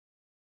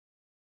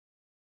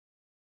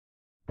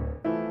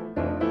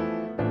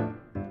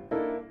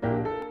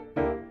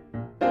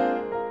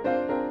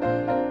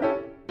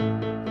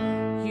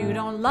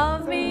don't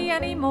love me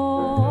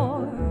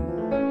anymore.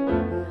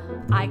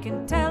 I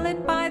can tell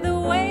it by the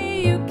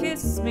way you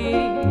kiss me.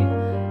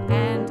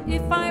 And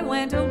if I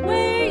went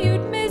away,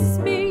 you'd miss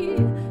me.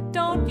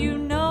 Don't you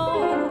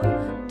know?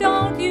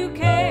 Don't you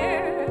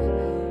care?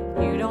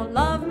 You don't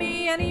love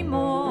me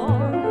anymore.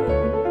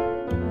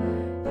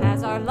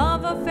 Has our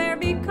love affair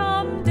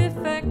become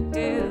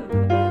defective?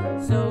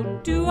 So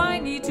do I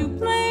need to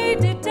play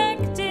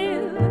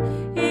detective?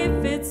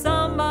 If it's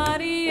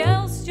somebody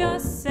else,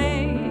 just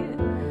say.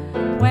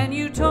 When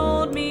you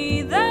told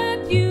me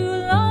that you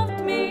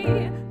loved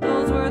me,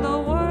 those were the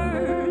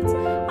words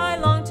I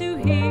longed to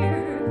hear.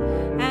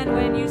 And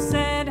when you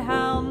said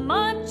how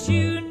much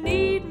you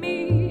need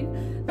me,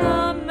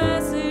 the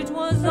message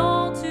was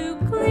all too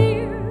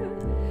clear.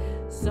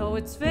 So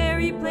it's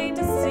very plain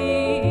to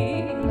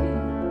see,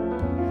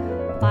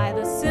 by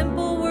the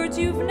simple words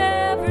you've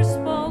never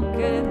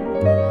spoken,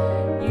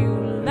 you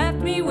left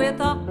me with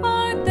a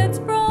heart that's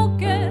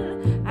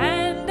broken.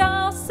 And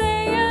I'll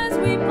say as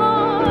we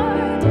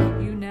part,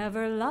 you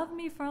never loved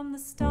me from the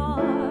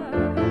start.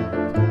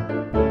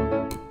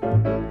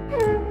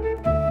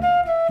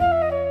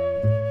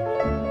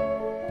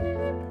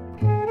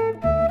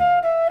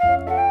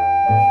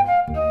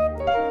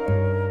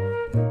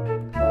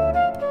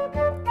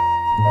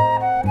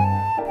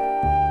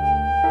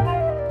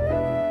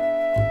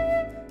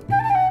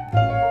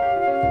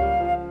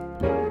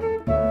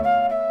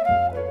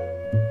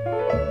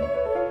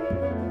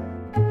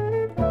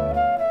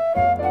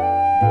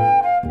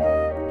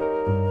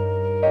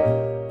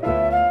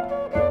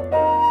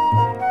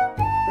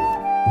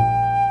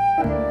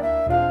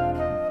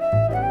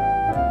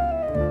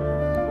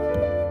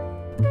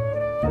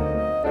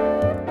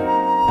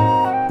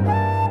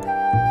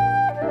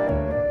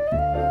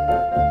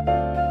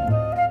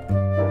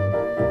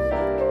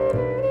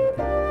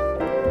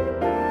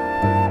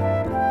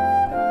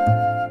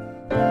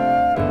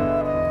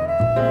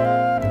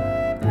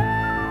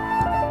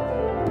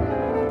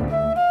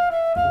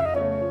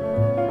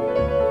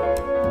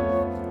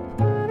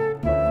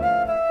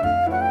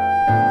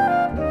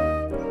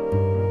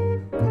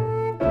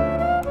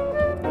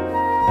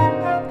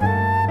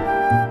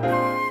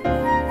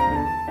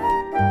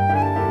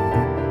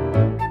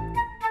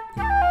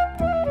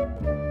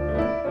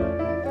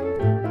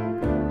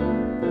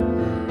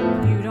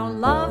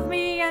 Love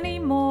me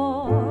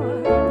anymore.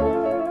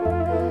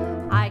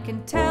 I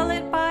can tell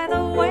it by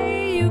the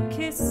way you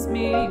kiss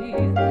me.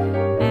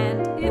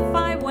 And if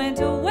I went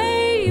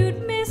away,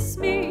 you'd miss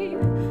me.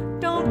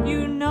 Don't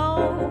you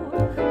know?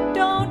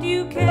 Don't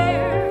you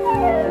care?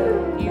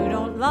 You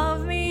don't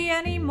love me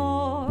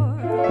anymore.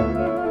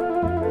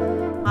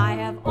 I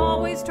have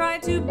always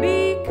tried to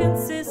be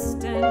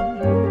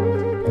consistent.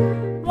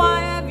 Why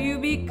have you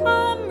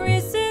become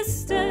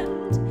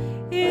resistant?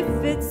 If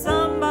it's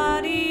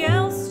somebody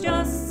else,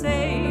 just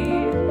say.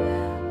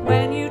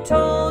 When you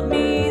told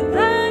me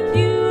that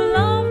you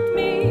loved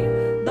me,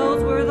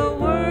 those were the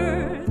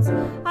words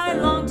I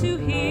longed to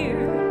hear.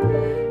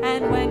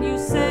 And when you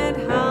said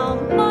how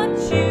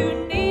much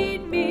you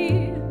need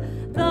me,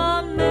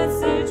 the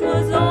message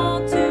was all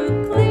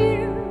too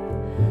clear.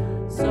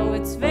 So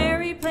it's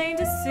very plain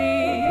to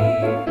see,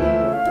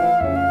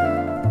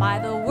 by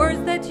the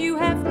words that you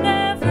have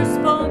never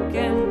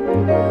spoken,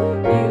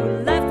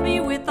 you left me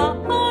with a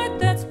heart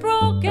that's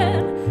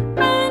broken.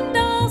 And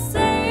I'll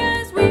say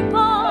as we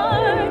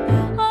part,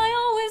 I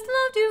always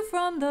loved you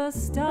from the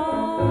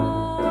start.